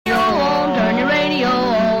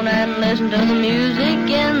listen to the music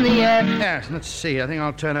in the air. Yes, let's see. I think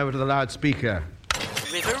I'll turn over to the loudspeaker.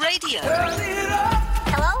 River Radio.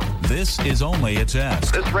 Hello? This is only a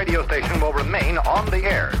test. This radio station will remain on the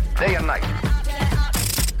air, day and night.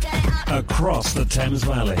 Across the Thames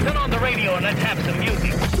Valley. Turn on the radio and let's have some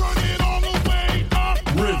music. Turn it all the way up.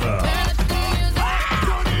 River.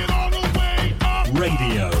 Turn it all the way up.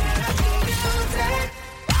 Radio.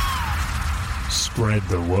 Spread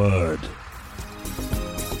the word.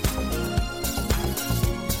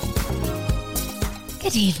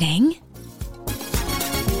 Good evening.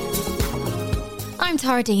 I'm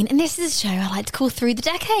Tara Deane, and this is a show I like to call Through the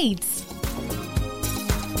Decades.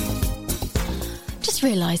 Just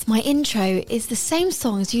realised my intro is the same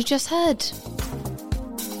songs you just heard.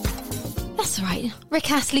 That's all right.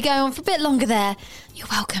 Rick Astley going on for a bit longer there. You're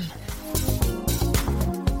welcome.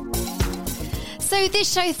 So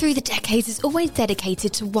this show Through the Decades is always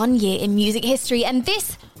dedicated to 1 year in music history, and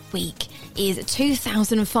this week is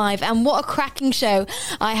 2005, and what a cracking show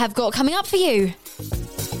I have got coming up for you.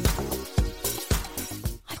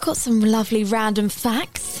 I've got some lovely random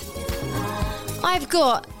facts. I've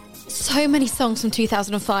got so many songs from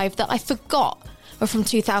 2005 that I forgot were from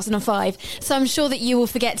 2005, so I'm sure that you will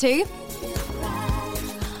forget too.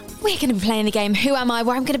 We're going to be playing the game Who Am I?,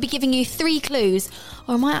 where I'm going to be giving you 3 clues,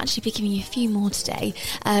 or I might actually be giving you a few more today,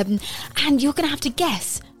 and you're going to have to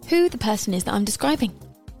guess who the person is that I'm describing.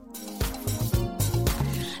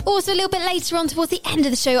 Also, a little bit later on, towards the end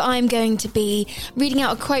of the show, I'm going to be reading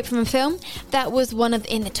out a quote from a film that was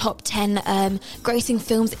in the top 10 grossing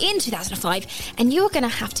films in 2005, and you're going to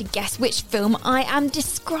have to guess which film I am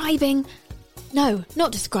describing. No,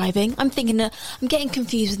 not describing. I'm getting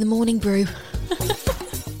confused with The Morning Brew.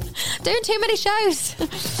 Doing too many shows.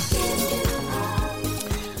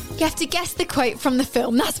 You have to guess the quote from the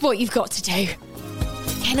film. That's what you've got to do.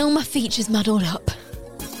 Getting all my features muddled up.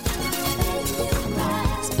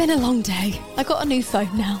 It's been a long day. I got a new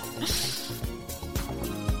phone now.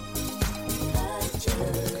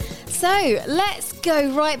 So, let's go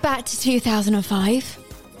right back to 2005.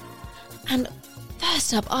 And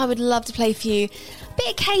first up, I would love to play for you a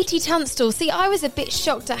bit of Katie Tunstall. See, I was a bit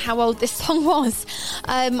shocked at how old this song was.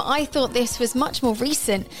 I thought this was much more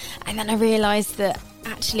recent, and then I realised that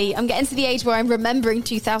actually I'm getting to the age where I'm remembering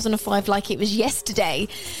 2005 like it was yesterday.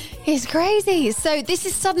 It's crazy. So this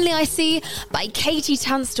is Suddenly I See by Katie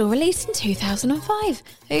Tunstall, released in 2005.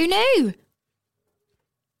 Who knew?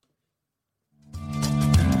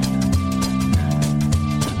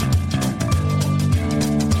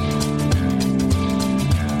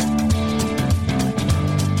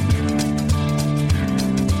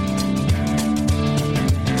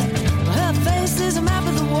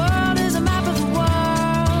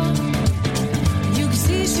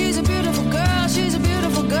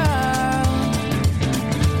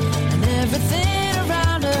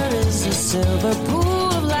 Silver pool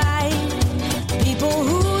of light. People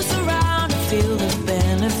who surround her feel the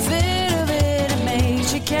benefit of it. It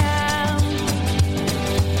makes you count.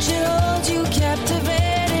 She holds you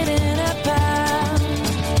captivated in her power.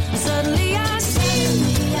 Suddenly I see.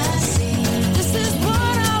 This is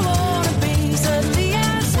what I wanna be. Suddenly I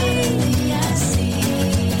see.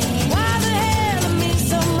 Why the hell it means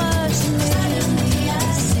so much to me. Suddenly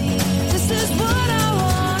I see. This is what I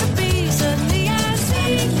wanna be. Suddenly I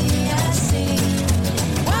see.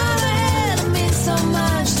 So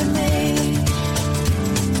much to me.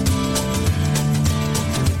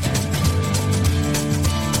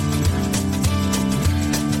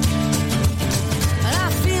 And I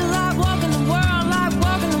feel like walking the world,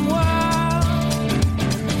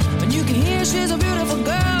 When you can hear she's a beautiful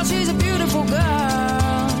girl, She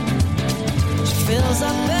fills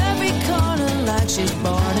up every corner like she's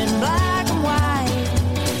born in black and white.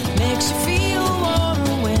 Makes you feel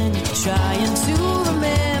warmer when you're trying to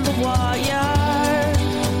remember what you're.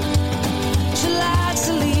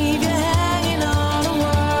 To leave you hanging on a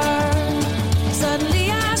word. Suddenly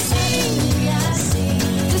I see.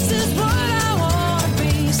 This is what I wanna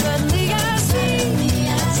be. Suddenly I see.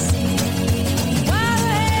 Why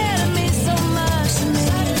the hell it means so much to me.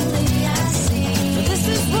 Suddenly I see. This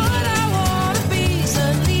is what I wanna be.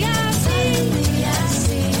 Suddenly I see.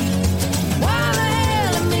 Why the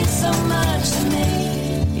hell it means so much to me.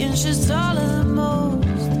 And she's taller than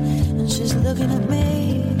most, and she's looking at me.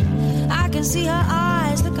 I can see her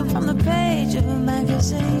eyes looking from the page of a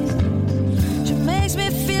magazine. She makes me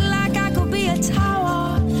feel like I could be a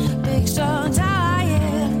tower, big strong tower,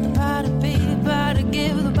 yeah. The power to be, the power to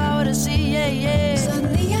give, the power to see, yeah, yeah.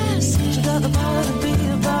 Suddenly I see. She got the power to be,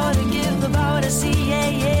 the power to give, the power to see, yeah,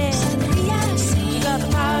 yeah. Suddenly I see. She got the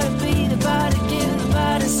power to be, the power to give, the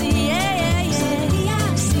power to see, yeah, yeah, yeah. Suddenly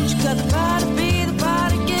I see. She got the power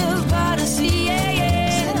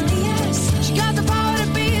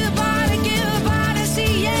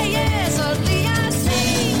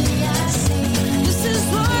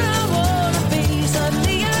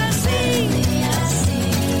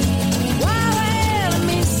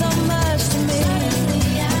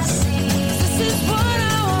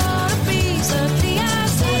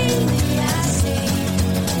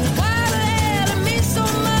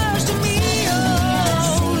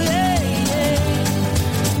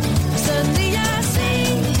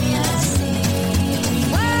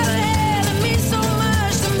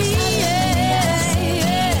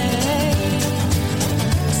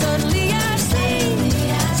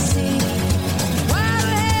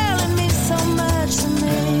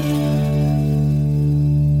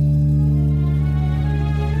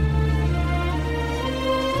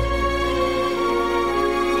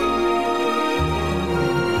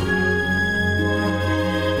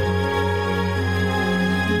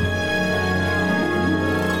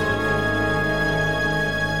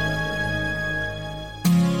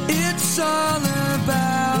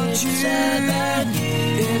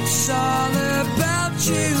It's all about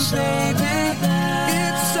you, baby.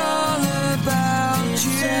 It's all about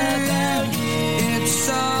you. It's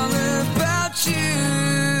all about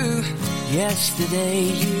you. Yesterday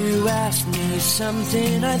you asked me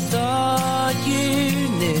something I thought you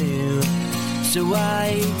knew. So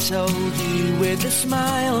I told you with a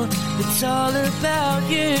smile, it's all about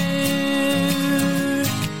you.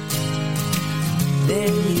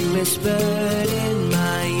 Then you whispered in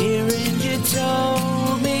my ear and you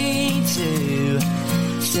told me to.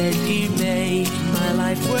 Said you'd make my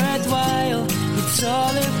life worthwhile, it's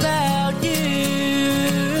all about you.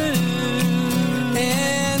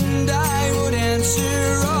 And I would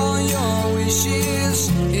answer all your wishes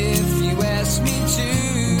if you asked me to.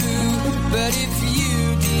 But if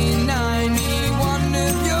you deny me one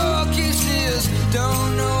of your kisses,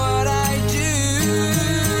 don't know what I do.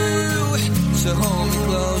 So hold me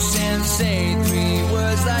close and say 3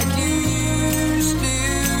 words like you used to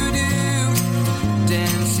do.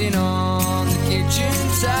 Dancing on the kitchen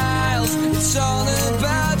tiles, it's all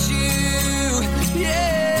about you,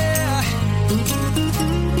 yeah.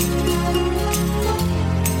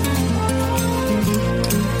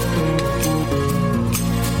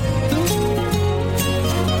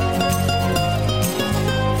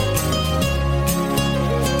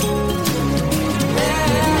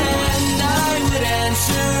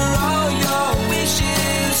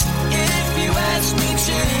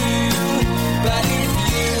 But if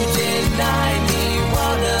you deny me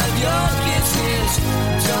one of your kisses,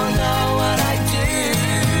 don't know what I do.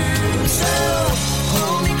 So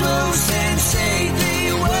hold me close and say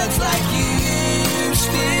 3 words like you used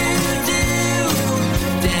to do.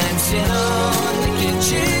 Dancing on the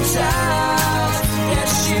kitchen tiles,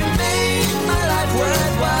 yes, you made my life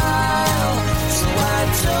worthwhile. So I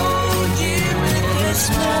told you with a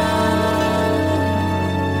smile,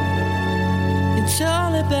 it's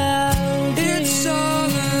all about you. It's all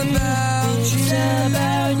about you. It's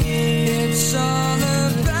about you. It's all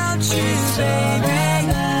about you, baby.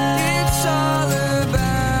 It's all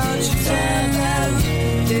about you.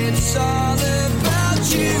 It's all about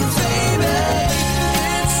you, baby.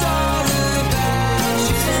 It's all about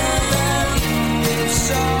you. It's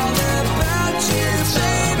all about you,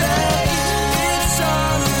 baby. It's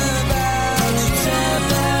all about you.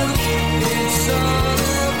 It's all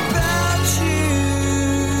about you.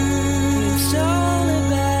 It's all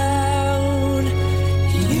about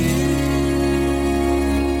you.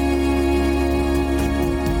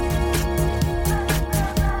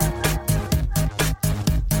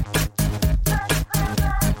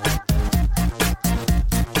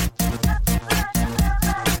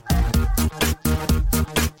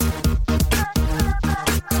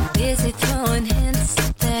 Busy throwing hints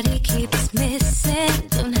that he keeps missing.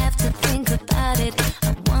 Don't have to think about it.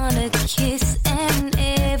 I wanna kiss and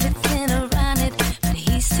everything around it, but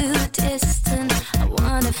he's too distant. I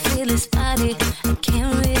wanna feel his body. I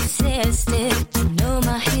can't resist it. I know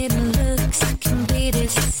my hidden looks can be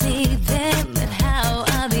deceiving, but how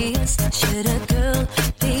obvious should a girl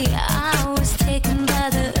be? I was taken by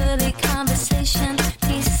the early conversation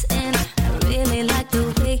piece, and I really like the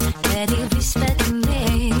way that he respected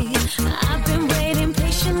me. I've been waiting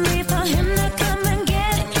patiently for him to come and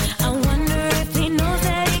get it. I wonder if he knows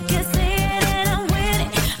that he can say it and I'm with it.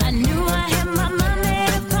 I knew I had my mind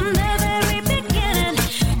made up from the very beginning.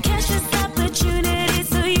 Catch this opportunity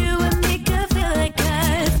so you and me could feel it.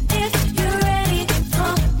 'Cause if you're ready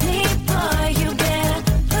for me, boy, you better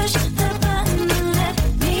push the button and let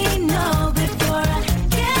me know before I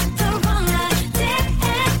get the wrong idea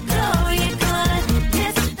and go. You're gonna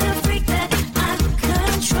miss the freak that I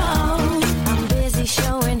control. I'm busy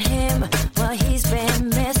showing him what he's been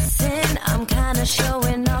missing. I'm kinda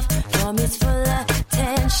showing off from his full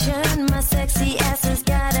attention. My sexy ass has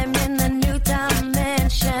got him in the new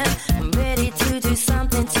dimension. I'm ready to do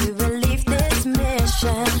something to relieve this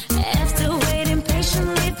mission. After waiting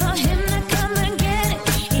patiently for him to come and get it,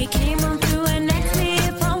 he came on through and asked me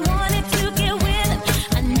if I wanted to get with him.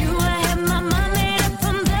 I knew I had my mind made up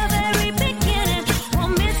from the very beginning.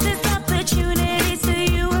 Won't miss this opportunity so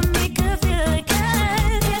you and me could feel it.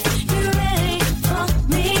 'Cause if you're ready for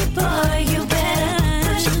me, boy, you better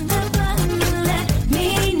push the button and let me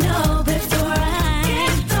know before I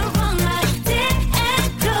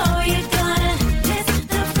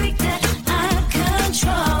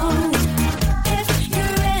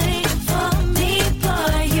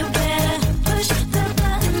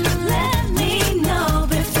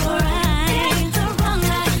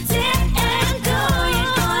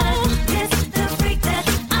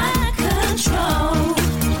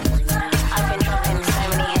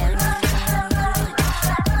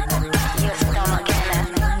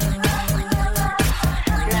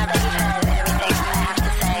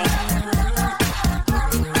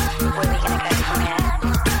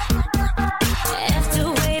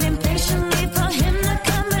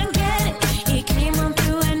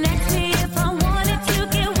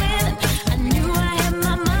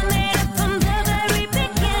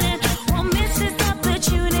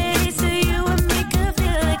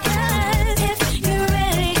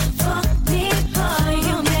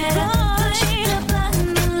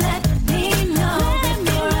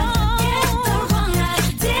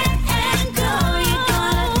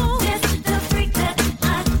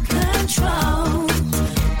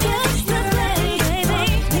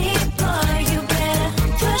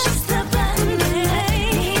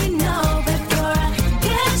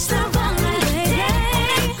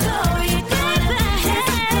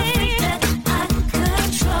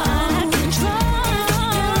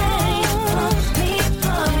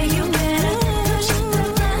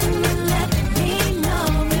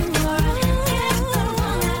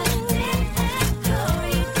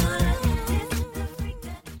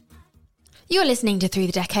You're listening to Through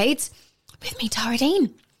the Decades with me, Tara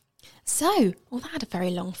Deane. So, well, that had a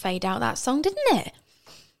very long fade out, that song, didn't it?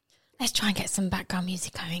 Let's try and get some background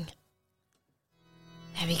music going.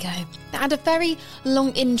 There we go. That had a very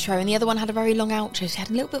long intro and the other one had a very long outro, so you had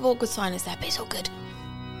a little bit of awkward silence there, but it's all good.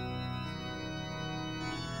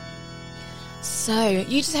 So,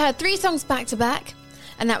 you just heard 3 songs back to back,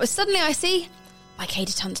 and that was Suddenly I See by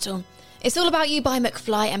Katie Tunstall. It's All About You by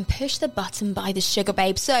McFly and Push the Button by the Sugar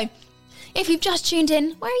Babes. So, if you've just tuned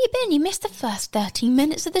in, where have you been? You missed the first 13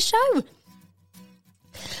 minutes of the show.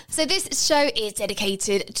 So this show is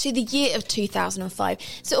dedicated to the year of 2005.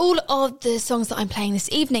 So all of the songs that I'm playing this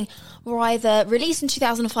evening were either released in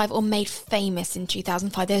 2005 or made famous in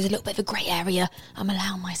 2005. There's a little bit of a grey area I'm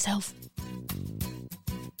allowing myself.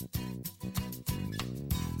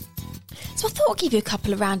 So I thought I'd give you a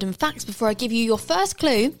couple of random facts before I give you your first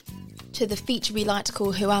clue to the feature we like to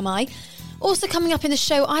call Who Am I? Also coming up in the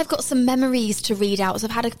show, I've got some memories to read out. So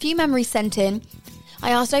I've had a few memories sent in. I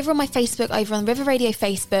asked over on my Facebook, over on River Radio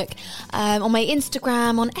Facebook, on my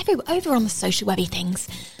Instagram, over on the social webby things.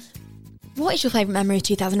 What is your favourite memory of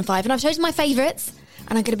 2005? And I've chosen my favourites,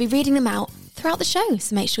 and I'm going to be reading them out throughout the show.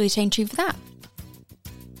 So make sure you stay tuned for that.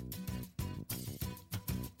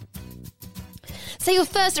 So your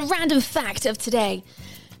first random fact of today.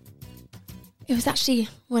 It was actually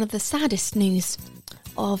one of the saddest news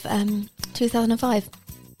of 2005.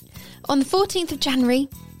 On the 14th of January,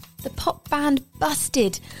 the pop band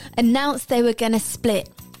Busted announced they were going to split.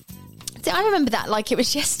 So I remember that like it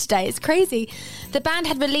was yesterday. It's crazy. The band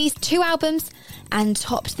had released 2 albums and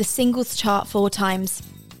topped the singles chart 4 times.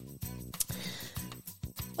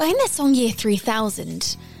 Well, in their song Year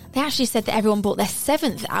 3000, they actually said that everyone bought their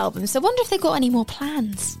 7th album. So I wonder if they've got any more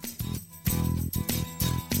plans.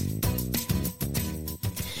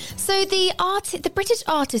 So the British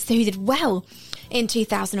artists who did well in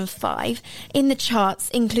 2005 in the charts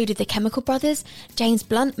included the Chemical Brothers, James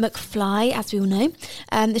Blunt, McFly, as we all know,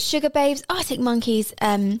 the Sugar Babes, Arctic Monkeys,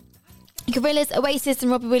 Gorillaz, Oasis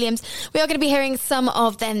and Robbie Williams. We are going to be hearing some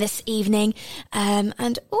of them this evening.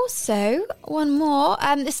 And also, one more,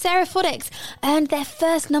 the Seraphonics earned their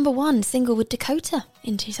first #1 single with Dakota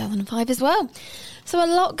in 2005 as well. So a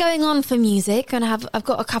lot going on for music, and I've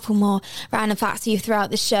got a couple more random facts for you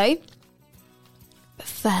throughout the show. But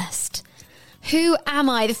first, Who Am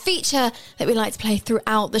I? The feature that we like to play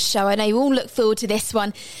throughout the show. I know you all look forward to this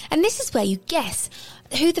one. And this is where you guess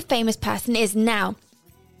who the famous person is. Now,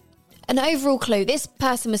 an overall clue. This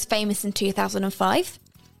person was famous in 2005.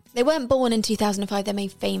 They weren't born in 2005. They're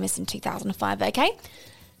made famous in 2005, okay?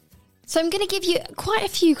 So I'm going to give you quite a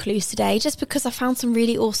few clues today just because I found some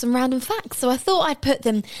really awesome random facts. So I thought I'd put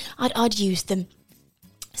them, I'd use them.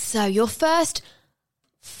 So your first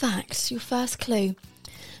fact, your first clue.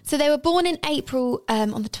 So they were born in April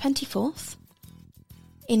on the 24th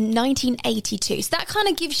in 1982. So that kind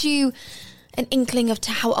of gives you an inkling of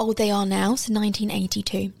to how old they are now. So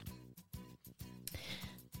 1982.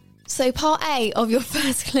 So part A of your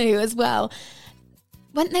first clue as well.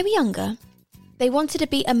 When they were younger, they wanted to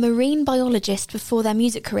be a marine biologist before their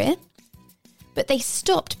music career, but they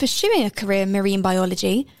stopped pursuing a career in marine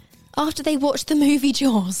biology after they watched the movie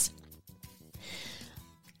Jaws.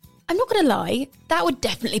 I'm not going to lie, that would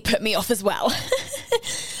definitely put me off as well.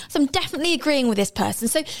 So I'm definitely agreeing with this person.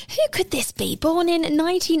 So who could this be? Born in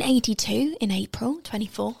 1982 in April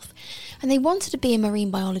 24th, and they wanted to be a marine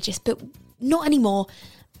biologist, but not anymore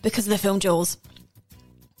because of the film Jaws.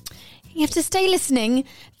 You have to stay listening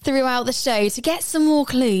throughout the show to get some more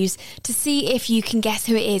clues to see if you can guess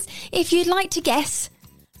who it is. If you'd like to guess,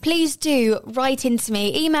 please do write into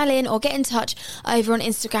me, email in or get in touch over on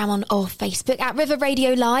Instagram or Facebook at River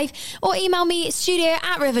Radio Live, or email me at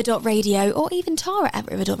studio@river.radio, or even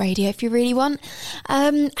Tara@river.radio if you really want.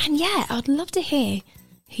 And yeah, I'd love to hear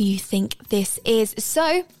who you think this is.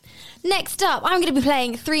 So next up, I'm going to be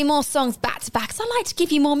playing 3 more songs back to back, so I like to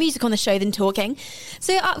give you more music on the show than talking.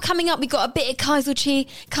 So coming up, we've got a bit of Kaiser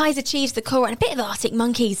Chiefs, The Core, and a bit of Arctic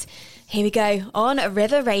Monkeys. Here we go on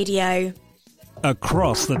River Radio.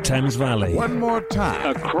 Across the Thames Valley. One more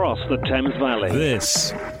time. Across the Thames Valley.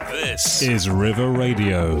 This is River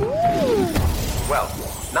Radio. Well,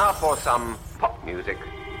 now for some pop music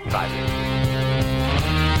driving.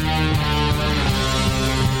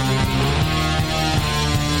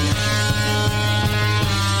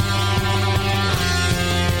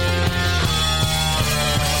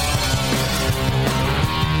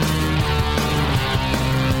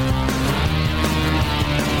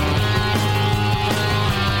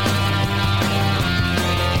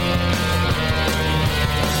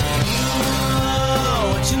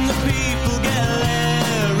 Watching the people get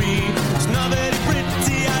leery. It's not very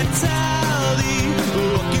pretty, I tell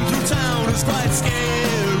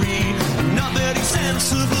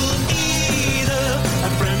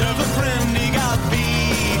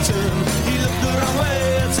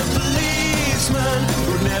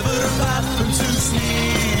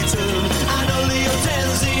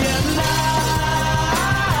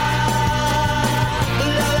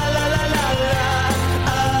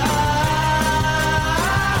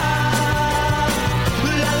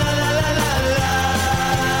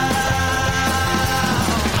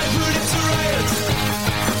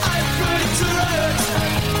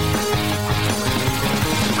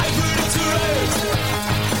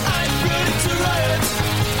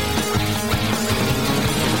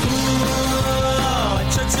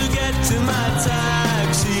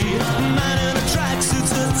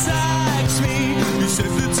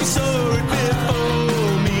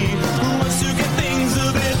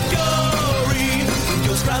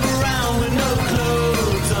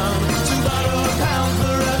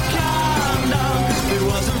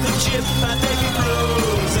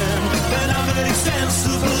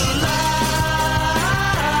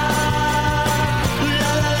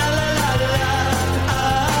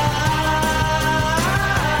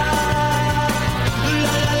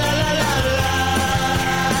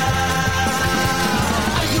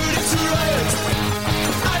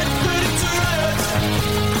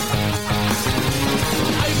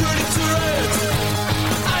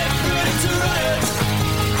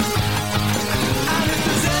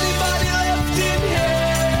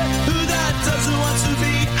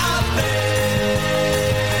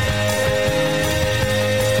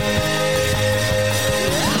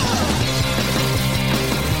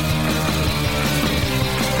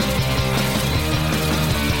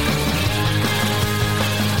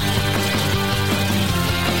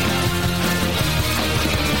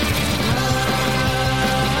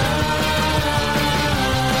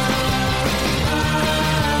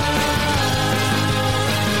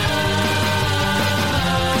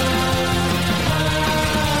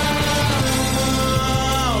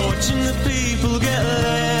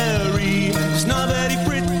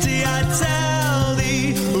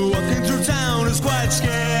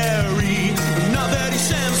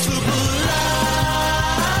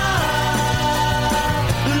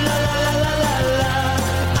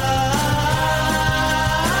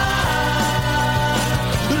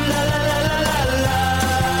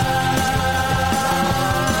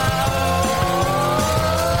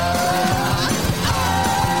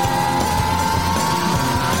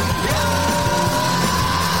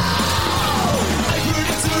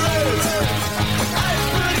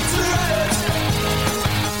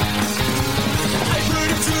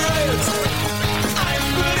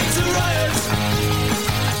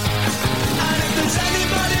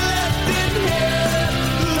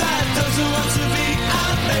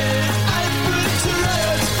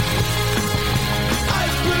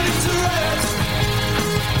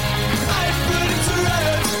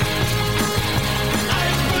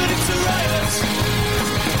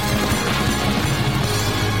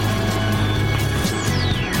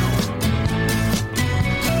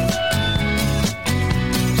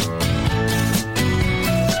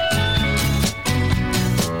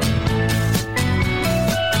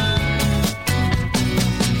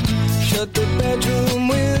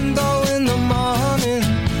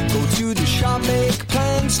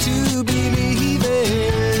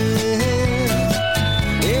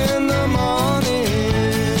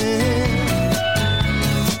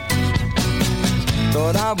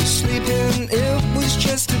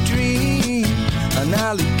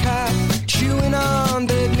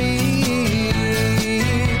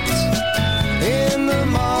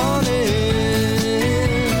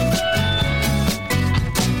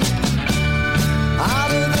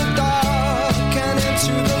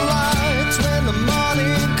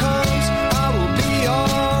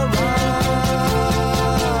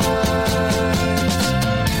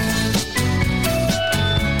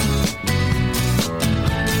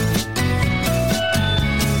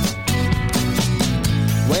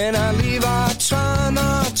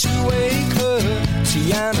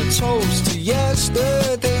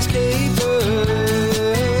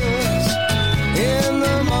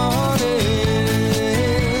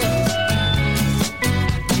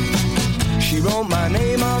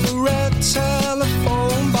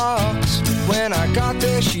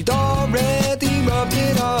she'd already rubbed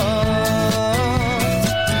it off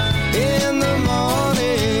in the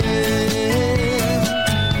morning.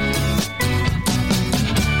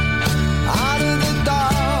 Out of the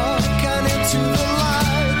dark and into the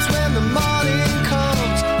light, when the morning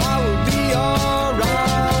comes, I will be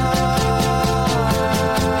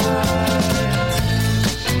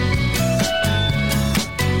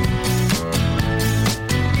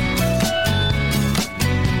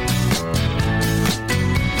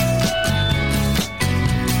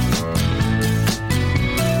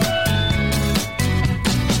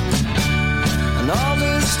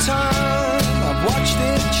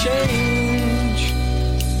change,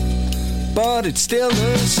 but it's still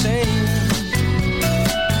the same.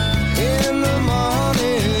 In the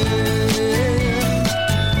morning,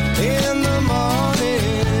 in the morning,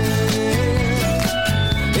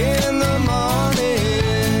 in the morning,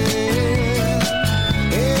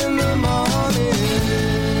 in the morning.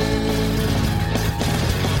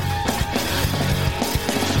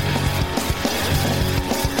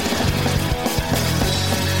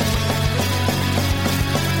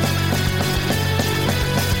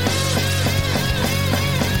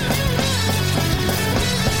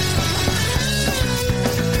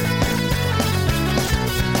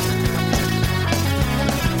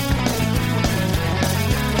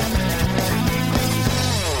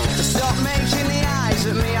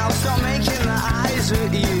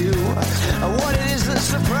 At you. What it is that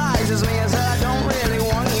surprises me is that I don't really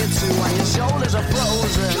want you to. And your shoulders are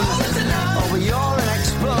frozen. Oh, but you're an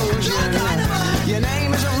explosion. Your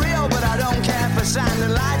name isn't real, but I don't care for sand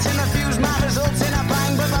and lights in the fuse. My results in a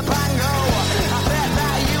bang, but a bango. I bet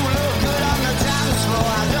that you look good on the dance floor.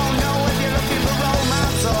 I don't know if you're looking for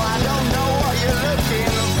romance, or I don't know what you're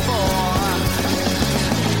looking for.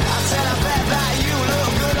 I said I bet that you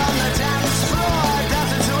look good on the dance floor.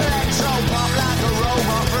 Dancing to electro pop like a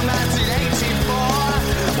robot from 1984.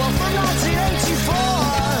 Well, from 1984.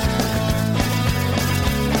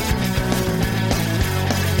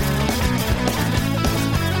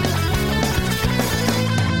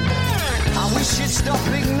 I wish you'd stop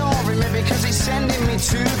ignoring me, because it's sending me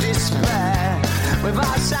to despair.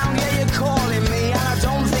 Without sound, yeah, you're calling me, and I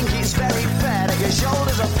don't think it's very fair that your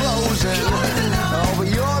shoulders are frozen. Oh, but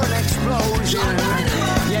you're an explosion.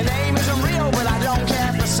 Your name isn't real, but I don't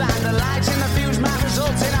care for sound. The lights in the fuse might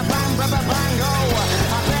result in a bang, bang, bang, bang, oh.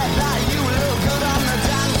 I bet that you look good on the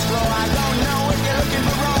dance floor. I don't know if you're looking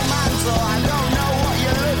for romance, or I don't know what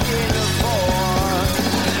you're looking for.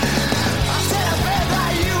 I said I bet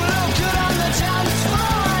that you look good on the dance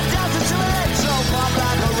floor. Dancing to electro pop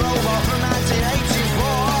like a robot from 1984.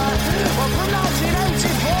 Well, from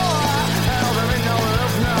 1984. Oh, there ain't no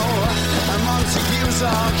love, no. And Montagues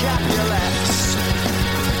or Capulets.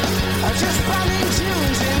 Just banging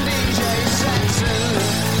tunes in DJ sets and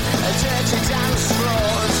dirty dance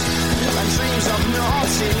floors and dreams of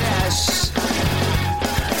naughtiness.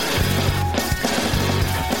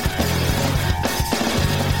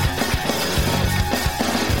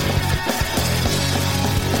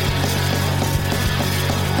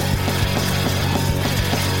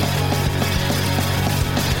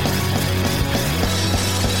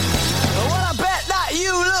 Well, I bet that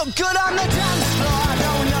you look good on the dance floor. I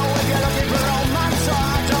don't know if you're looking for romance, or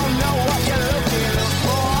I don't know what you're looking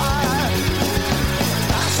for.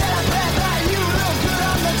 I said I bet that you look good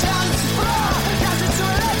on the dance floor. Dancing to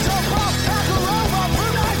electro pop like a robot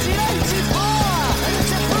from 1984.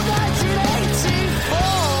 Just from 1984.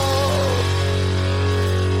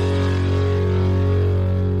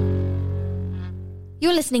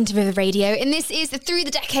 You're listening to River Radio, and this is Through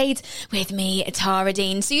the Decades with me, Tara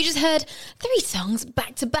Deane. So you just heard 3 songs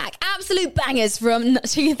back to back, absolute bangers from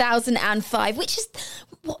 2005, which is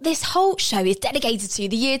what this whole show is dedicated to,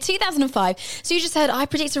 the year 2005. So you just heard I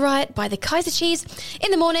Predict a Riot by the Kaiser Chiefs, In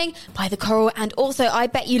the Morning by the Coral, and also I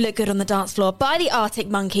Bet You Look Good on the Dance Floor by the Arctic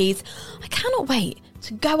Monkeys. I cannot wait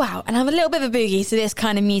to go out and have a little bit of a boogie to this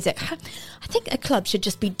kind of music. I think a club should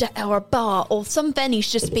just be, or a bar, or some venue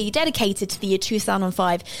should just be dedicated to the year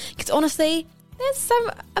 2005. Because honestly, there's some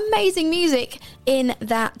amazing music in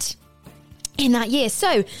that year.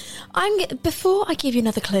 So, before I give you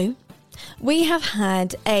another clue, we have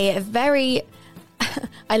had a very...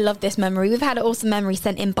 I love this memory. We've had an awesome memory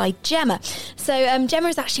sent in by Gemma. So Gemma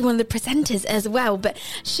is actually one of the presenters as well, but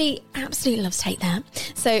she absolutely loves Take That.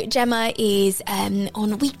 So Gemma is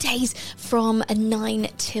on weekdays from 9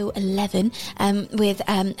 till 11 with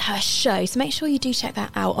her show. So make sure you do check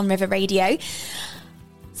that out on River Radio.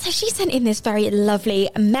 So she sent in this very lovely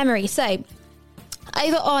memory. So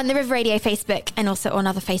Over on the River Radio Facebook and also on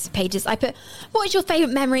other Facebook pages, I put, what is your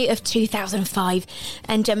favourite memory of 2005?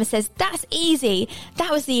 And Gemma says, that's easy. That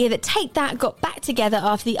was the year that Take That got back together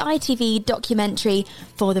after the ITV documentary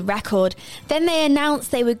For the Record. Then they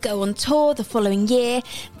announced they would go on tour the following year,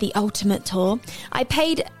 the Ultimate Tour. I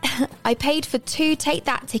paid for 2 Take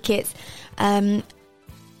That tickets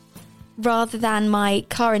rather than my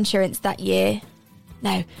car insurance that year.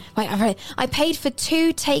 No, wait, I paid for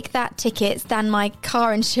 2 Take That tickets than my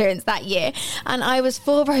car insurance that year, and I was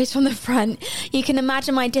 4 rows from the front. You can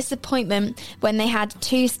imagine my disappointment when they had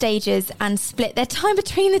 2 stages and split their time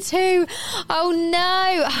between the 2. Oh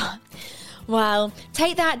no! Well,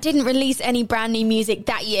 Take That didn't release any brand new music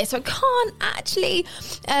that year, so I can't actually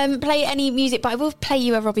play any music, but I will play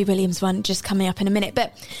you a Robbie Williams one just coming up in a minute.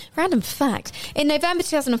 But random fact, in November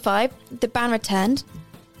 2005, the band returned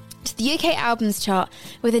to the UK albums chart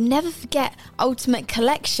with a Never Forget Ultimate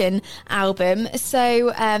Collection album.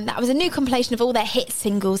 So that was a new compilation of all their hit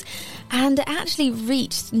singles, and it actually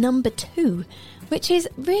reached number 2, which is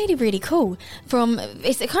really, really cool.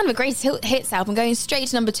 It's a kind of a great hits album going straight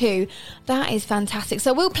to number 2. That is fantastic.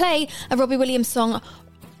 So we'll play a Robbie Williams song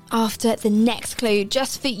after the next clue,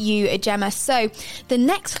 just for you, Gemma. So the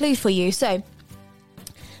next clue for you. So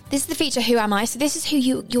this is the feature Who Am I? So this is who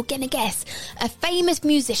you're going to guess. A famous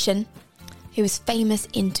musician who was famous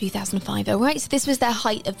in 2005. All right, so this was their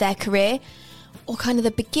height of their career, or kind of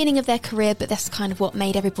the beginning of their career, but that's kind of what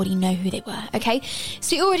made everybody know who they were. Okay,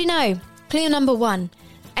 so you already know. Clue number 1.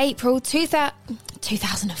 April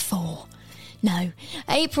 2004. No.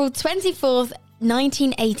 April 24th,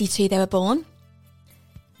 1982 they were born.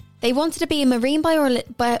 They wanted to be a marine I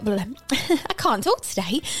can't talk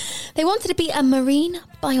today. They wanted to be a marine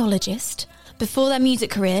biologist before their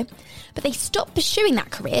music career, but they stopped pursuing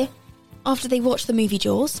that career after they watched the movie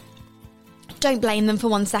Jaws. Don't blame them for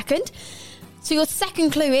 1 second. So your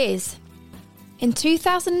second clue is, in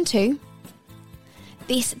 2002,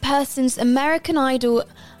 this person's American Idol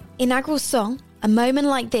inaugural song, A Moment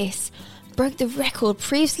Like This, broke the record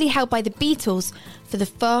previously held by the Beatles for the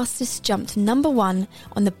fastest jump to number 1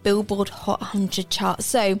 on the Billboard Hot 100 chart.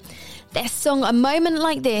 So their song A Moment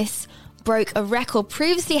Like This broke a record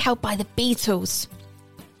previously held by the Beatles.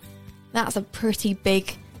 That's a pretty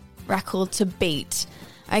big record to beat.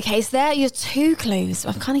 Okay, so there are your 2 clues.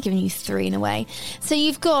 I've kind of given you 3 in a way. So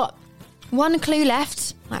you've got 1 clue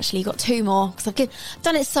left. Actually, you've got 2 more, because I've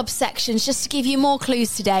done it subsections just to give you more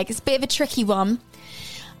clues today. It's a bit of a tricky one.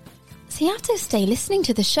 So you have to stay listening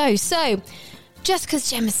to the show. So, just because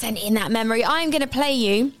Gemma sent in that memory, I'm going to play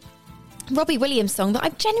you Robbie Williams' song that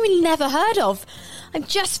I've genuinely never heard of. I've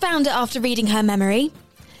just found it after reading her memory.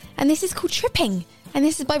 And this is called Tripping. And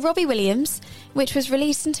this is by Robbie Williams, which was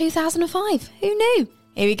released in 2005. Who knew?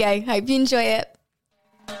 Here we go. Hope you enjoy it.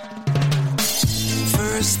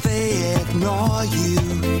 First they ignore you,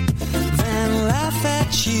 then laugh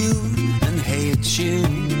at you and hate you.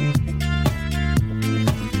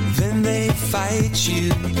 Then they fight you,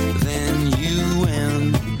 then you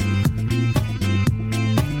win.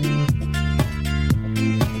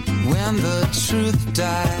 When the truth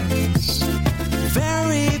dies,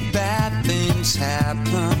 very bad things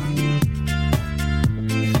happen.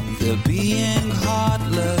 They're being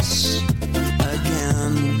heartless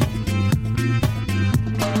again.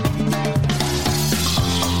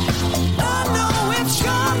 I know it's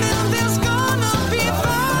coming, there's gonna be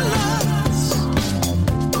violence.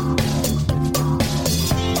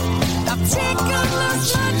 I've taken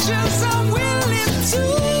as much as I'm willing to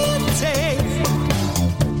take.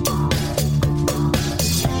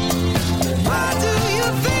 Why do you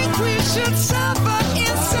think we should suffer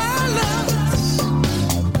in silence?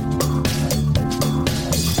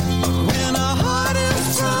 When our heart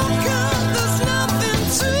is broken, there's nothing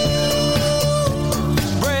to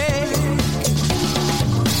break.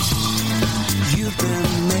 You've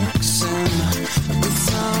been mixing with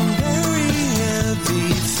some very heavy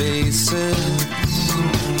faces.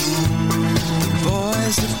 The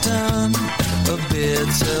boys have done a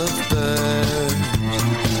bit of bird.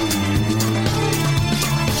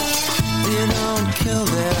 They don't kill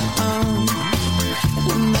their own,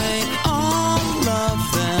 and they all love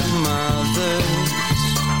their mothers.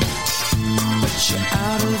 But you're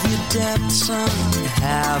out of your depth, son,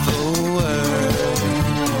 have a word.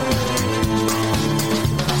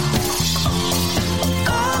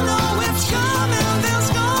 Oh no, it's coming, there's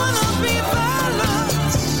gonna be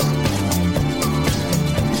violence.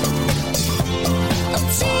 I've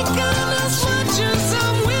taken as much as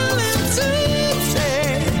I'm willing to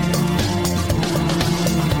take.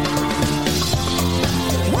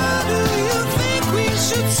 Why do you think we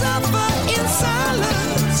should suffer in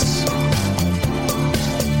silence?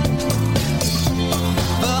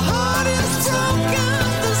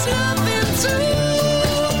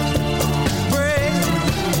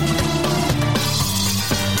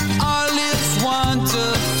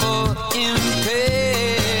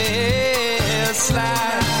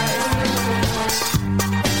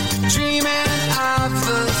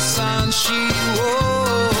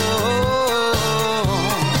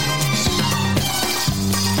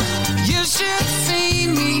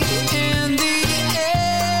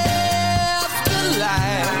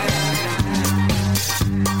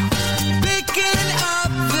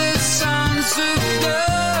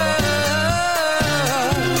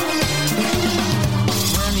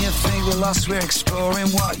 lost, we're exploring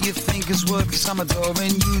what you think is worth, cause I'm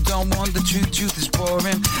adoring. You don't want the truth is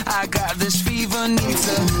boring. I got this fever, need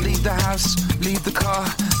to leave the house, leave the car,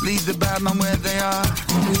 leave the bad man where they are.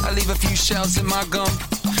 I leave a few shells in my gun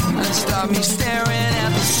and stop me staring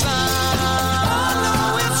at the sun. I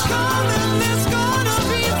know it's coming, there's gonna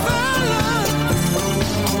be violence.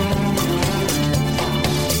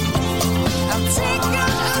 I'm taking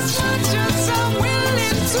as much as I'm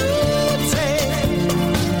willing to take.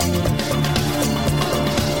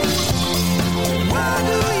 Why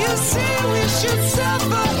do you say we should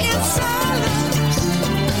suffer in silence?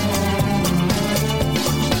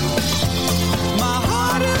 My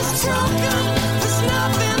heart is broken, there's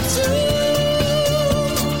nothing to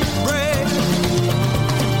break.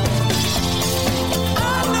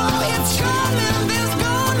 I know it's coming, there's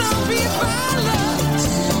gonna be violence.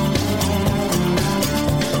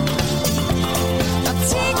 I've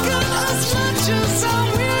taken as much as I'm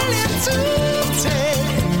willing to take.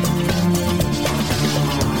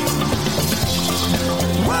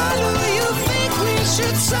 Why do you think we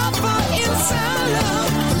should suffer in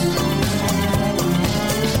silence?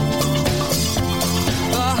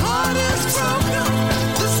 The heart is broken,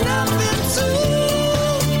 there's nothing to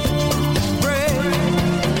break.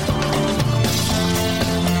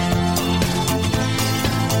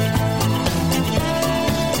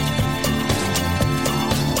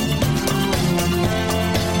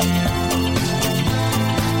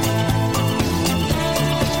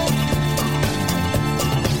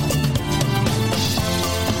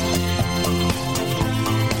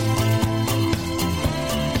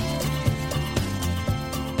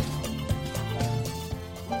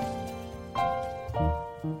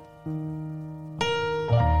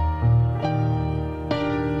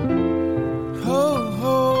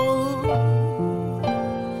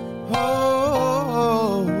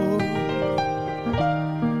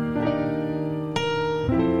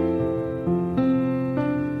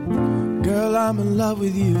 Girl, I'm in love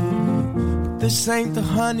with you, but this ain't the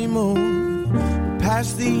honeymoon.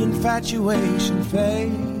 Past the infatuation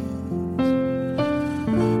phase,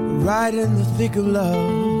 right in the thick of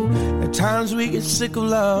love. At times we get sick of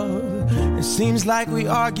love. It seems like we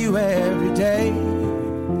argue every day.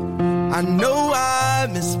 I know I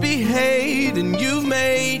misbehaved and you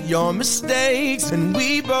made your mistakes, and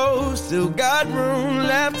we both still got room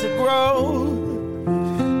left to grow.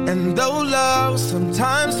 And though love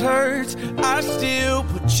sometimes hurts, I still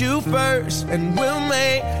put you first, and we'll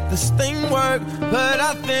make this thing work. But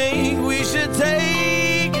I think we should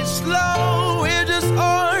take it slow. We're just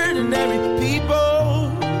ordinary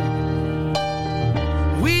people.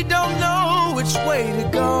 We don't know which way to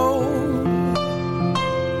go,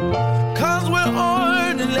 'cause we're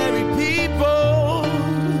ordinary people.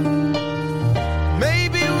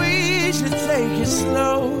 Maybe we should take it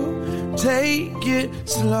slow. Take it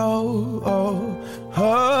slow. Oh,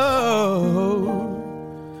 oh.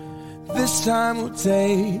 This time we'll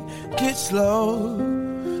take it slow.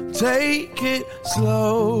 Take it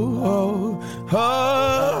slow. Oh,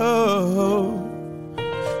 oh.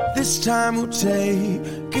 This time we'll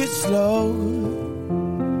take it slow.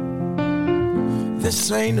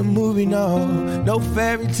 This ain't a movie, no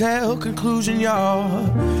fairy tale conclusion, y'all.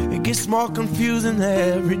 It gets more confusing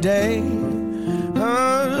every day.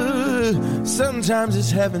 Sometimes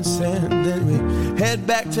it's heaven sent, then we head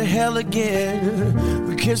back to hell again.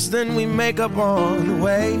 We kiss, then we make up on the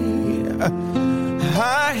way.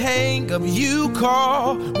 I hang up, you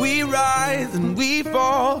call, we rise and we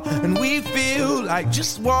fall, and we feel like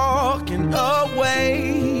just walking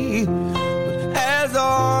away. But as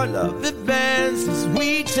our love advances,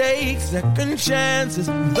 we take second chances.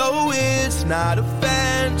 Though it's not a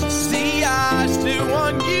fantasy, I still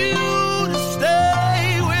want you to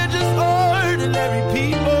stay. We're just ordinary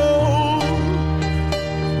people.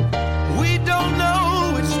 We don't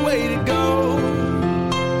know which way to go,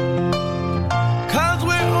 'cause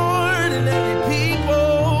we're ordinary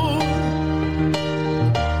people.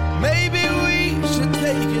 Maybe we should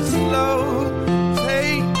take it slow.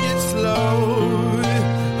 Take it slow.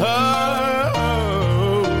 Oh,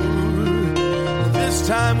 this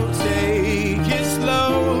time we'll take it slow.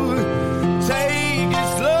 Take it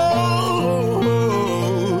slow.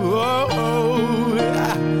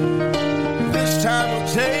 This time we'll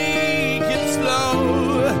take it slow.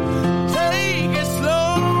 Take it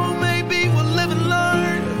slow. Maybe we'll live and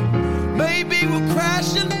learn. Maybe we'll crash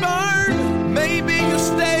and burn. Maybe you'll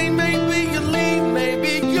stay. Maybe you'll leave.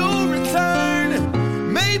 Maybe you'll return.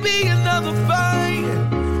 Maybe another fight.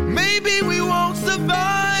 Maybe we won't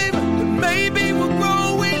survive. But maybe we'll grow.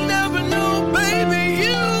 We never know. Baby,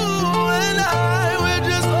 you and I, we're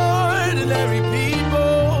just ordinary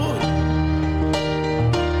people.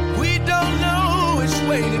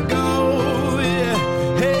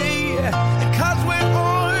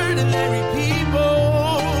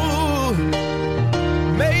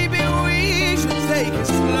 take it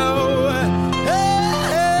slow.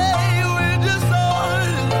 Hey, we're just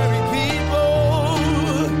ordinary people.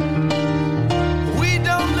 We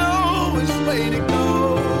don't know which way to go.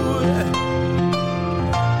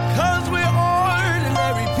 'Cause we're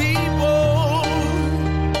ordinary people.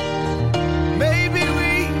 Maybe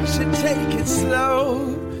we should take it slow.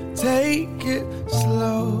 Take it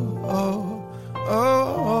slow.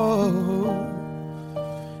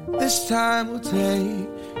 This time we'll take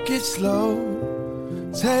it slow.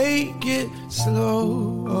 Take it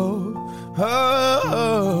slow.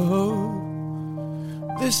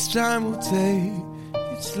 This time we'll take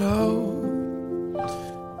it slow.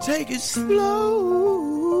 Take it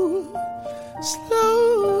slow.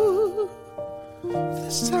 Slow.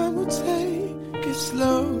 This time we'll take it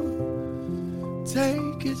slow.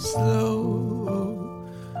 Take it slow.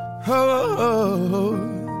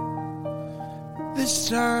 This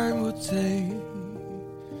time we'll take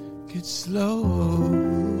it slow.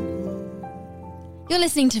 You're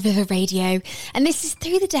listening to Viva Radio, and this is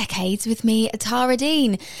Through the Decades with me, Tara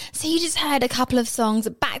Deane. So you just heard a couple of songs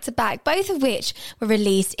back to back, both of which were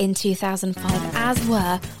released in 2005, as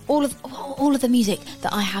were all of the music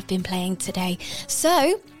that I have been playing today.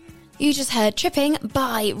 So you just heard Tripping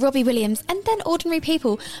by Robbie Williams, and then Ordinary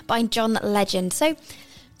People by John Legend. So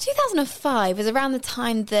 2005 was around the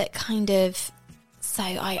time that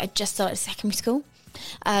I just started secondary school.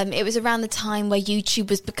 It was around the time where YouTube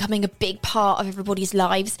was becoming a big part of everybody's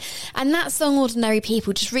lives. And that song, Ordinary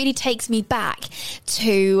People, just really takes me back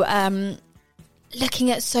to looking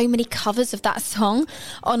at so many covers of that song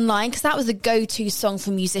online, because that was a go-to song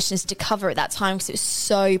for musicians to cover at that time because it was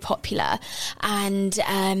so popular. And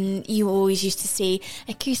you always used to see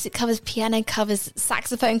acoustic covers, piano covers,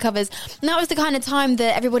 saxophone covers. And that was the kind of time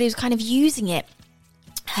that everybody was kind of using it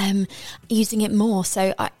more.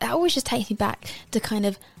 So that always just takes me back to kind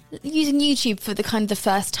of using YouTube for the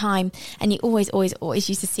first time. And you always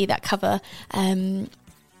used to see that cover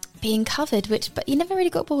being covered, but you never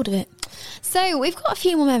really got bored of it. So we've got a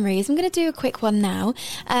few more memories. I'm going to do a quick one now.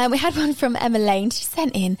 We had one from Emma Lane. She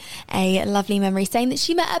sent in a lovely memory saying that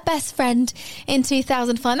she met her best friend in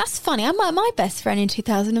 2005. That's funny. I met my best friend in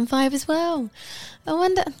 2005 as well. I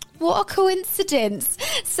wonder, what a coincidence.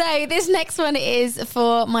 So this next one is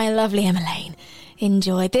for my lovely Emma Lane.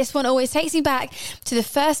 Enjoy. This one always takes me back to the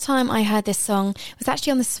first time I heard this song. It was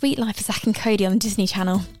actually on The Sweet Life of Zack and Cody on the Disney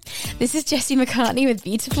Channel. This is Jesse McCartney with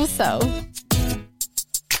Beautiful Soul.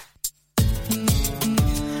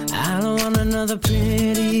 I don't want another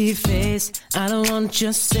pretty face. I don't want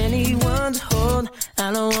just anyone to hold.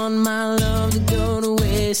 I don't want my love to go to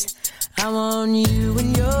waste. I want you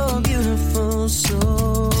and your beautiful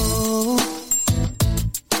soul.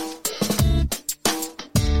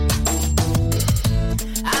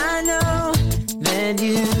 I know that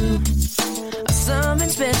you are something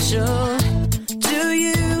special. To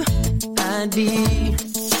you, I'd be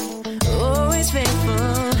always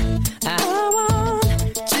faithful. I want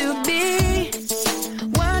to be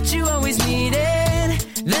what you always needed.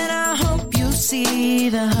 Then I hope you see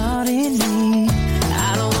the heart in me.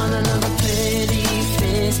 I don't want another pretty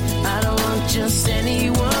face. I don't want just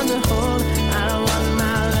anyone to hold. I don't want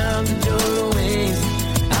my love to go to waste.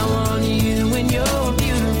 I want you and your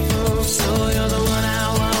beautiful soul. You're the one I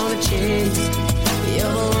want to chase.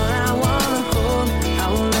 You're the one I want to hold. I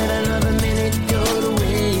won't let another minute go to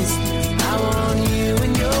waste. I want you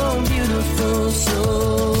and your beautiful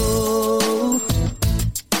soul.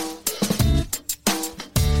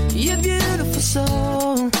 Your beautiful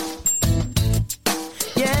soul.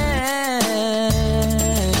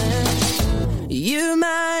 You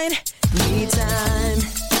might need time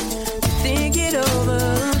to think it over,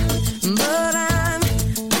 but I'm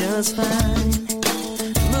just fine.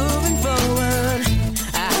 Moving forward,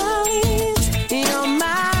 I'll ease your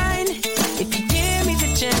mind. If you give me the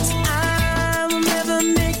chance, I will never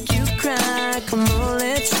make you cry. Come on,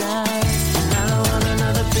 let's try. I don't want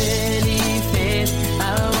another pretty face. I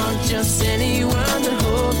don't want just anyone to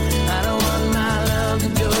hold. I don't want my love to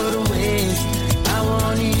go to waste. I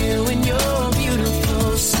want you and your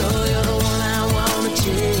beautiful soul. You're the one I want to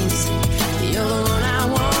chase. You're the one I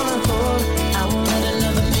want to hold. I won't let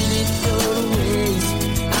another minute go to waste.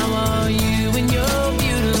 I want you and your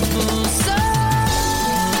beautiful soul.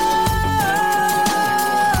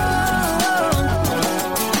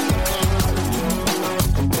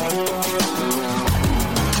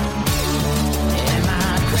 Am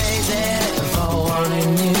I crazy for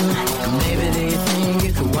wanting you? Maybe they think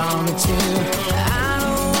you could want me too. I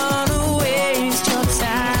don't want to waste your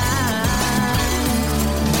time.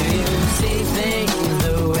 Do you see things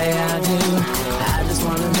the way I do? I just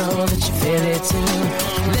want to know that you feel it too.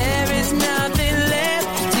 There is nothing left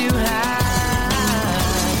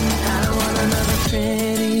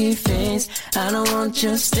I don't want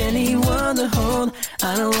just anyone to hold.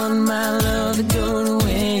 I don't want my love to go to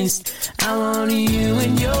waste. I want you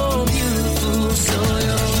and your beautiful soul.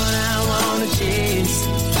 You're the one I wanna chase.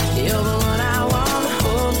 You're the one I wanna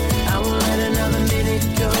hold. I won't let another minute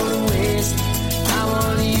go to waste. I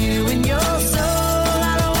want you and your soul.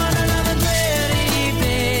 I don't want another pretty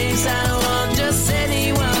face. I don't want just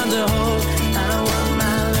anyone to hold. I don't want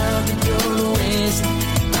my love to go to waste.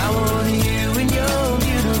 I want you and your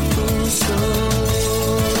beautiful soul.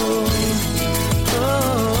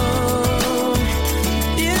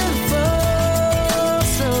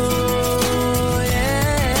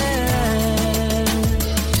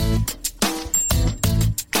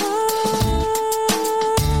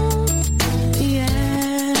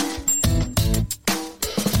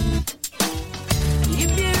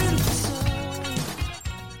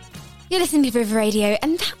 You're listening to River Radio,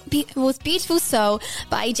 and that was Beautiful Soul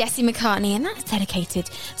by Jessie McCartney, and that's dedicated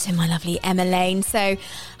to my lovely Emma Lane. So I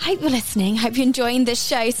hope you're listening, hope you're enjoying this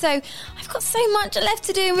show. So I've got so much left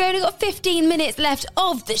to do, and we've only got 15 minutes left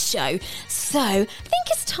of the show. So I think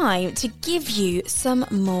it's time to give you some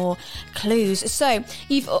more clues. So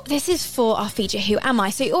this is for our feature, Who Am I?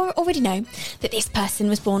 So you already know that this person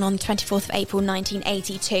was born on 24th of April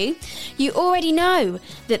 1982. You already know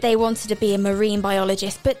that they wanted to be a marine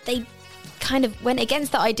biologist, but they kind of went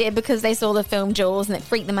against that idea because they saw the film Jaws and it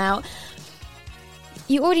freaked them out.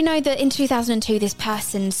 You already know that in 2002 this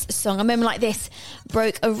person's song A Moment Like This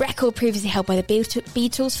broke a record previously held by the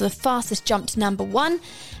Beatles for the fastest jump to number 1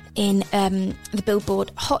 in the Billboard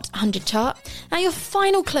Hot 100 chart. Now your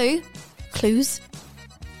final clues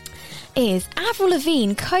is Avril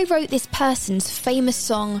Lavigne co-wrote this person's famous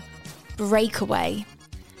song Breakaway.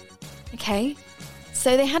 Okay,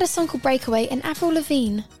 so they had a song called Breakaway and Avril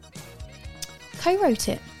Lavigne co-wrote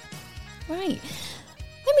it. Right.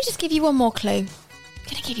 Let me just give you one more clue. I'm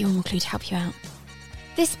going to give you one more clue to help you out.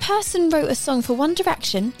 This person wrote a song for One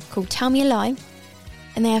Direction called Tell Me a Lie,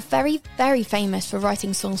 and they are very, very famous for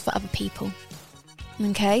writing songs for other people.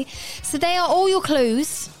 Okay? So they are all your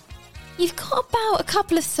clues. You've got about a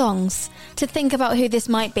couple of songs to think about who this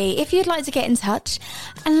might be. If you'd like to get in touch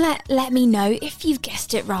and let me know if you've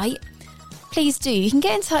guessed it right, please do. You can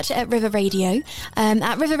get in touch at River Radio,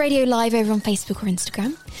 at River Radio Live over on Facebook or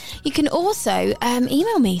Instagram. You can also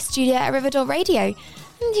email me, studio@river.radio,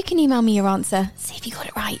 and you can email me your answer, see if you got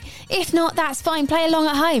it right. If not, that's fine. Play along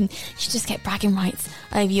at home. You should just get bragging rights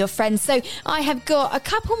over your friends. So I have got a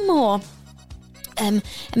couple more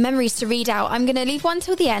memories to read out. I'm going to leave one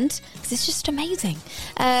till the end because it's just amazing.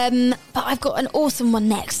 But I've got an awesome one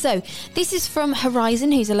next. So this is from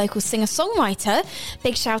Horizon, who's a local singer-songwriter.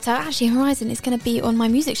 Big shout out. Actually, Horizon is going to be on my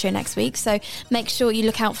music show next week, so make sure you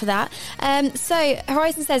look out for that. So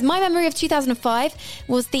Horizon says, my memory of 2005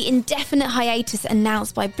 was the indefinite hiatus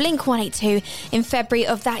announced by Blink-182 in February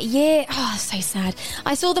of that year. Oh, so sad.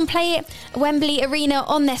 I saw them play at Wembley Arena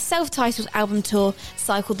on their self-titled album tour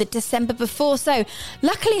cycle the December before. So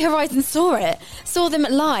luckily Horizon saw them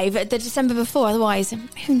live the December before, otherwise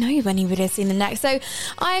who knows when he would have seen them next. So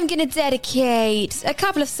I am going to dedicate a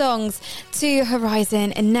couple of songs to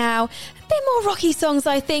Horizon, and now a bit more rocky songs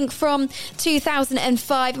I think from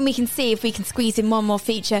 2005, and we can see if we can squeeze in one more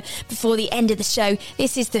feature before the end of the show.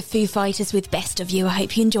 This is the Foo Fighters with Best of You. I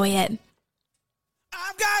hope you enjoy it.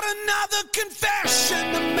 I've got another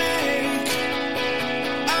confession to make.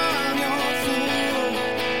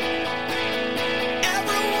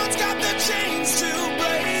 Chains to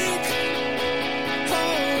break,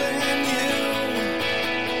 holding you.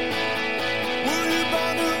 Were you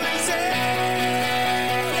born to resist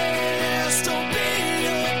or be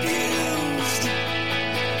abused?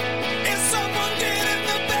 Is someone getting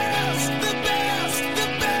the best, the best, the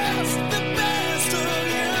best, the best of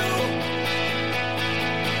you?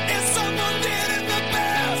 Is someone getting the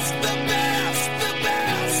best, the best?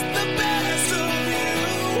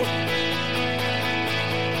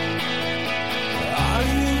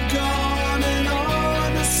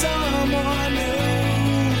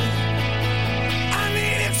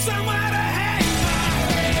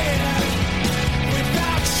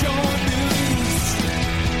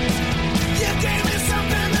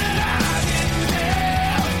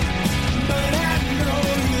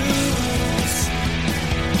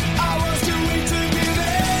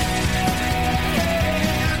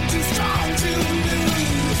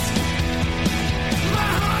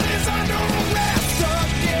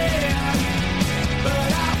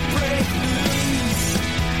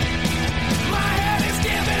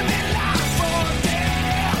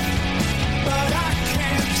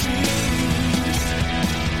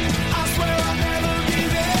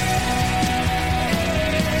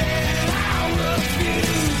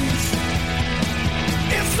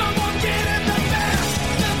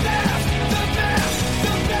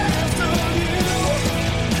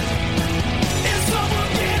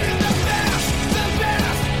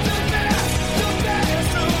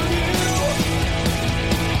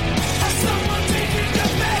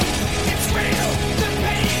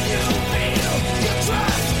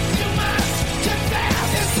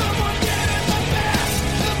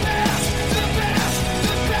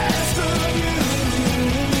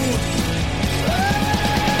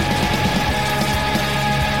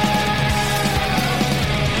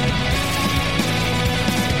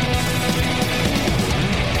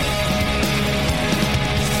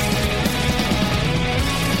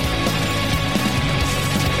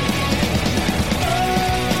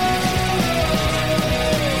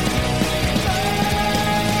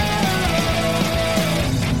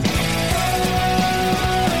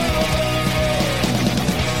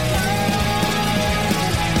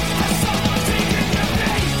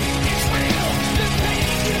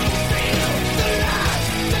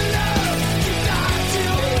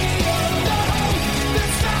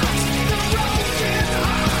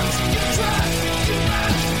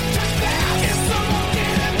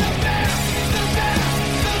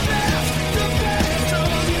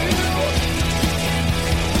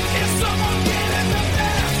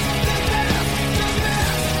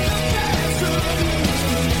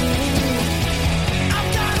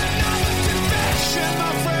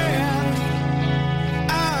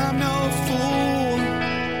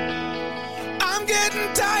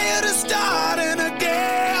 getting tired of starting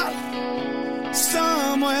again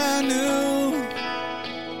somewhere new.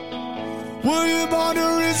 Were you born to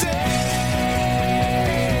resist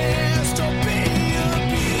or be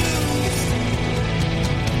abused?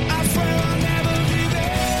 I swear I'll never give in.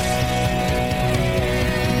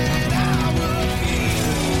 I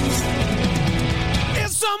refuse.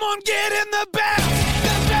 Is someone getting the best,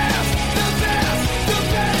 the best, the best, the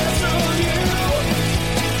best of you?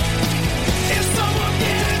 Is someone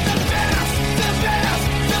getting the best, the best,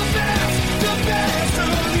 the best, the best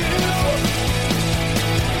of you?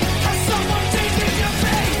 Has someone taken your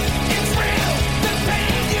faith? It's real. The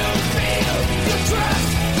pain you feel, you trust,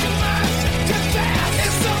 you must confess.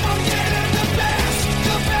 Is someone getting the best,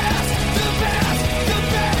 the best, the best, the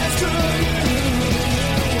best of you?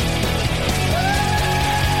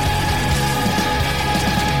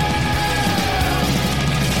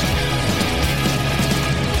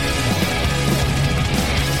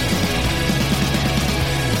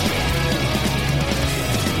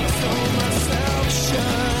 Myself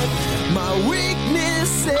shut. My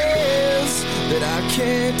weakness is that I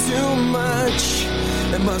can't do much,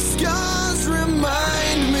 and my scars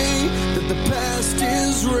remind me that the past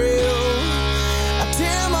is real. I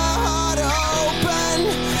tear my heart open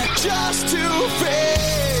just to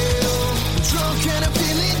fail. I'm drunk and I'm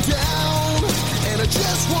feeling down, and I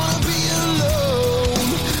just wanna be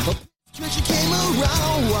alone. Since you came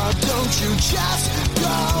around, why don't you just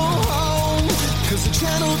go home? 'Cause I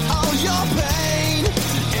channeled all your pain,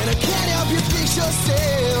 and I can't help you fix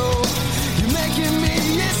yourself. You're making me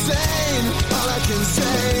insane. All I can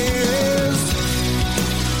say is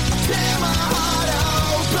I tear my heart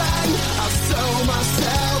open, I sew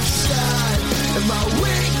myself shut, and my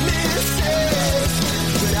weakness is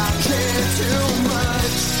that I can't do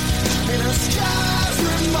much, and our scars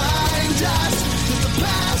remind us that the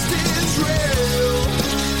past is real.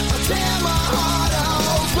 I tear my heart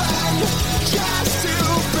open just to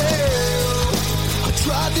feel. I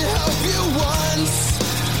tried to help you once,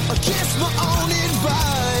 against my own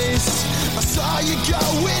advice. I saw you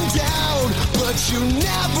going down, but you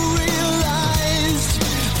never realized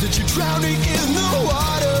that you're drowning in the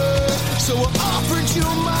water. So I offered you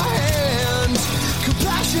my hand.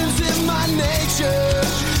 Compassion's in my nature.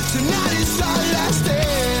 Tonight is our last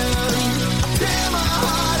stand. I tear my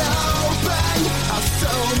heart open, I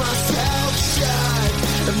sew myself shut,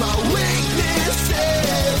 and my weakness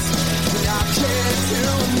is that I can't do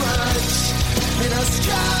much, and our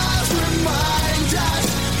scars remind us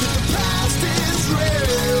that the past is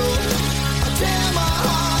real. I tear my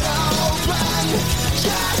heart open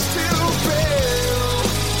just to feel.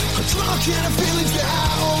 I'm drunk and I'm feeling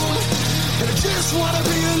down, and I just wanna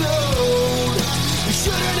be alone. You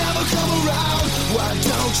should've never come around. Why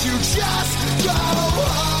don't you just go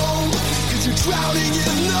home? 'Cause you're drowning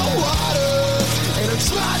in the water, and I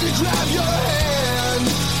tried to grab your hand.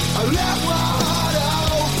 I left my heart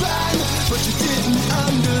open, but you didn't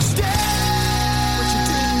understand. But you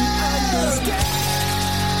didn't understand.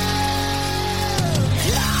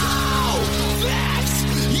 You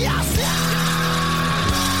fix yourself.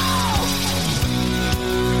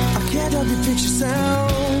 I can't help you fix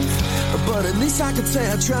yourself, but at least I can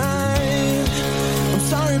say I tried. I'm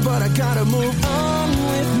sorry, but I gotta move on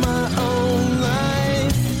with my own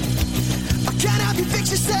life. I can't help you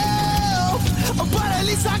fix yourself, but at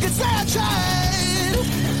least I can say I tried.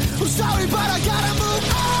 I'm sorry, but I gotta move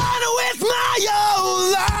on with my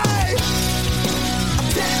own life. I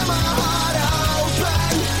tear my heart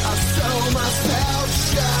open, I sew myself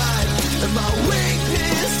shut, and my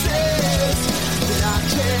weakness is that I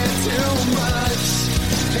can't do much,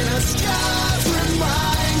 and our scars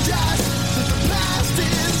remind us that the past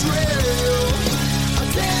is real. I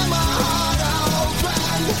tear my heart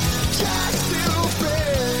open just to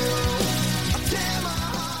feel. I tear my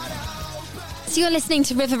heart open. So you're listening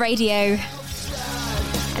to River Radio,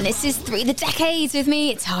 and this is Through the Decades with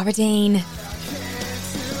me, Tara Deane.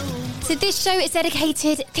 So this show is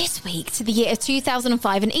dedicated this week to the year of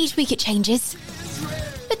 2005, and each week it changes.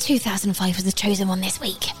 But 2005 was the chosen one this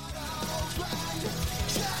week.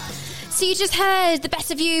 So you just heard The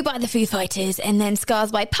Best of You by the Foo Fighters, and then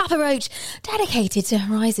Scars by Papa Roach, dedicated to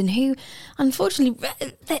Horizon, who, unfortunately,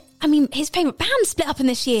 his favourite band split up in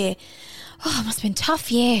this year. Oh, it must have been a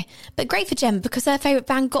tough year. But great for Gemma, because her favourite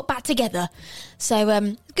band got back together. So,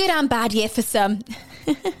 good and bad year for some.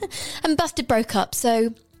 And Busted broke up,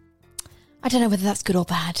 so I don't know whether that's good or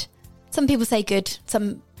bad. Some people say good,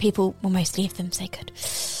 some people, well, mostly of them say good.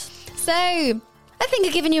 So, I think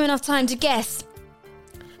I've given you enough time to guess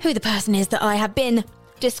who the person is that I have been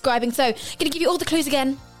describing. So, I'm going to give you all the clues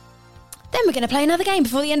again. Then we're going to play another game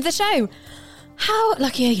before the end of the show. How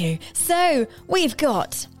lucky are you? So, we've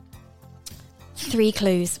got 3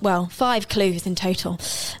 clues. Well, 5 clues in total.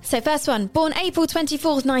 So first one, born April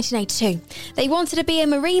 24th, 1982. They wanted to be a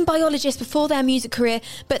marine biologist before their music career,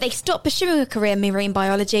 but they stopped pursuing a career in marine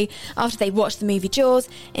biology after they watched the movie Jaws.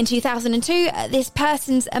 In 2002, this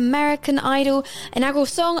person's American Idol inaugural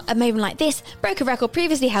song, A Moment Like This, broke a record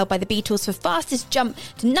previously held by the Beatles for fastest jump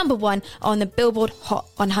to number 1 on the Billboard Hot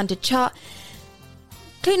 100 chart.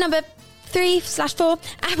 Clue number 3/4,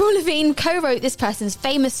 Avril Lavigne co-wrote this person's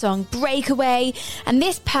famous song Breakaway, and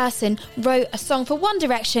this person wrote a song for One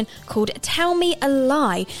Direction called Tell Me a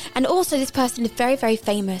Lie, and also this person is very, very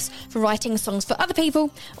famous for writing songs for other people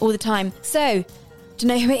all the time. So, do you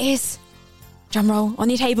know who it is? Drum roll on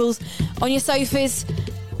your tables, on your sofas.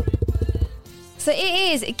 So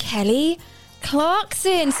it is Kelly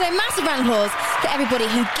Clarkson. So massive round of applause to everybody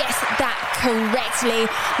who guessed that correctly.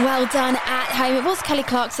 Well done at home. It was Kelly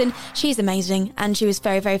Clarkson. She's amazing, and she was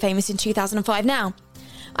very, very famous in 2005. Now,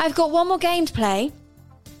 I've got one more game to play,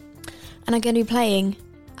 and I'm going to be playing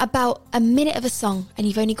about a minute of a song, and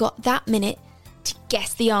you've only got that minute to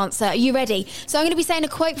guess the answer. Are you ready? So I'm going to be saying a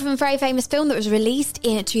quote from a very famous film that was released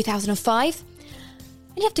in 2005.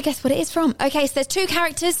 And you have to guess what it is from. Okay, so there's 2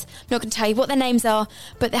 characters. I'm not going to tell you what their names are,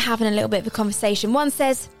 but they're having a little bit of a conversation. One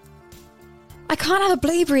says, I can't have a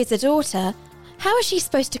blueberry as a daughter. How is she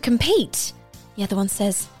supposed to compete? The other one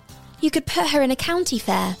says, you could put her in a county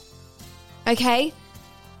fair. Okay,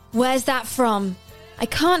 where's that from? I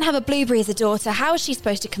can't have a blueberry as a daughter. How is she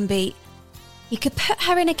supposed to compete? You could put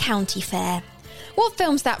her in a county fair. What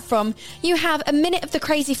film's that from? You have a minute of The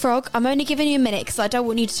Crazy Frog. I'm only giving you a minute because I don't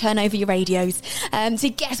want you to turn over your radios. To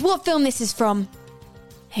guess what film this is from.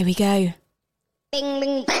 Here we go. What's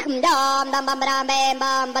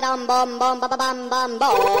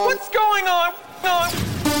going on?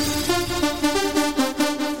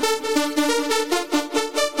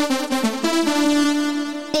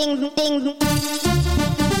 Ding, ding.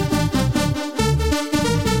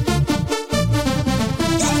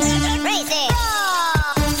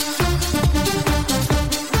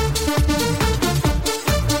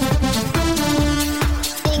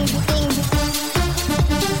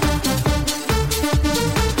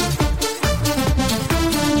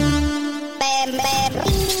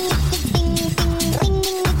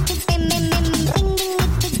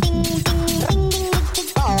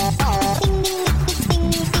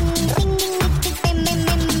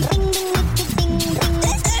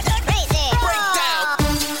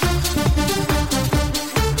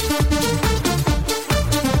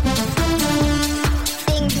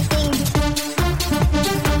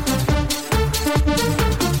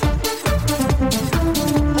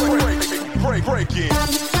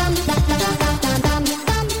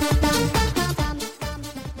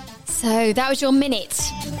 So that was your minute.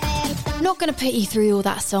 I'm not going to put you through all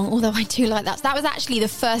that song, although I do like that. That was actually the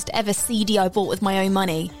first ever CD I bought with my own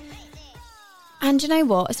money. And you know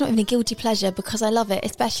what? It's not even a guilty pleasure because I love it,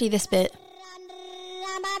 especially this bit.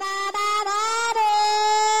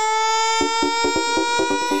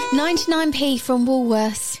 £99p from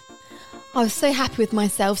Woolworths. I was so happy with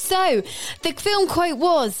myself. So, the film quote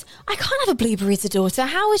was, I can't have a blueberry as a daughter.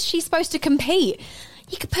 How is she supposed to compete?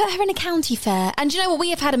 You could put her in a county fair. And do you know what? We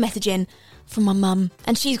have had a message in from my mum,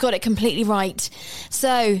 and she's got it completely right.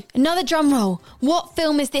 So, another drum roll. What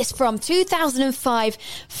film is this from? 2005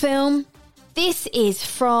 film. This is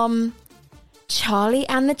from Charlie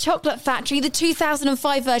and the Chocolate Factory, the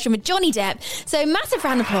 2005 version with Johnny Depp. So, massive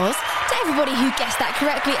round of applause to everybody who guessed that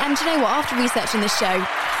correctly. And do you know what? After researching this show,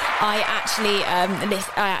 I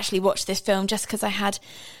actually watched this film just because I had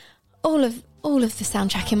all of the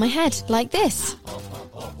soundtrack in my head, like this.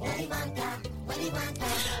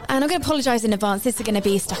 And I'm going to apologise in advance. This is going to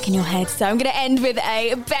be stuck in your head. So I'm going to end with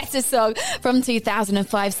a better song from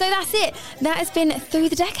 2005. So that's it. That has been Through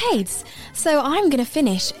the Decades. So I'm going to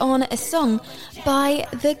finish on a song by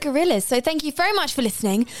the Gorillaz. So thank you very much for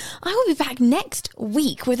listening. I will be back next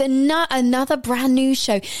week with another brand new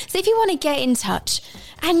show. So if you want to get in touch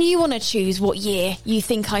and you want to choose what year you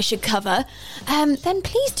think I should cover, then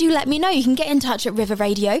please do let me know. You can get in touch at River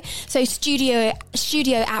Radio. So studio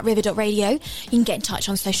at river.radio. You can get in touch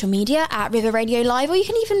on social media at River Radio Live, or you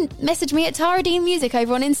can even message me at Tara Deane Music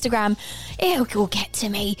over on Instagram. It will get to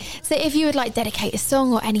me. So if you would like dedicate a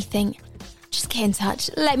song or anything, just get in touch.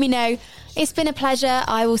 Let me know. It's been a pleasure.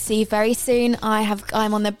 I will see you very soon.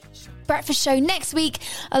 I'm on the breakfast show next week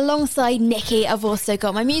alongside Nikki. I've also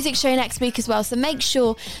got my music show next week as well, so make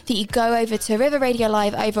sure that you go over to River Radio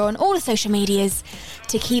Live over on all the social medias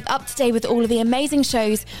to keep up to date with all of the amazing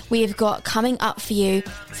shows we have got coming up for you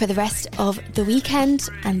for the rest of the weekend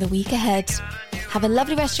and the week ahead. Have a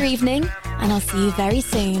lovely rest of your evening, and I'll see you very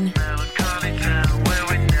soon.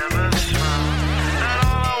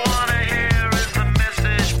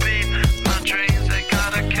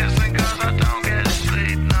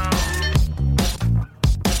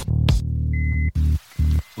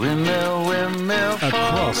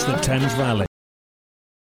 Across the Thames Valley.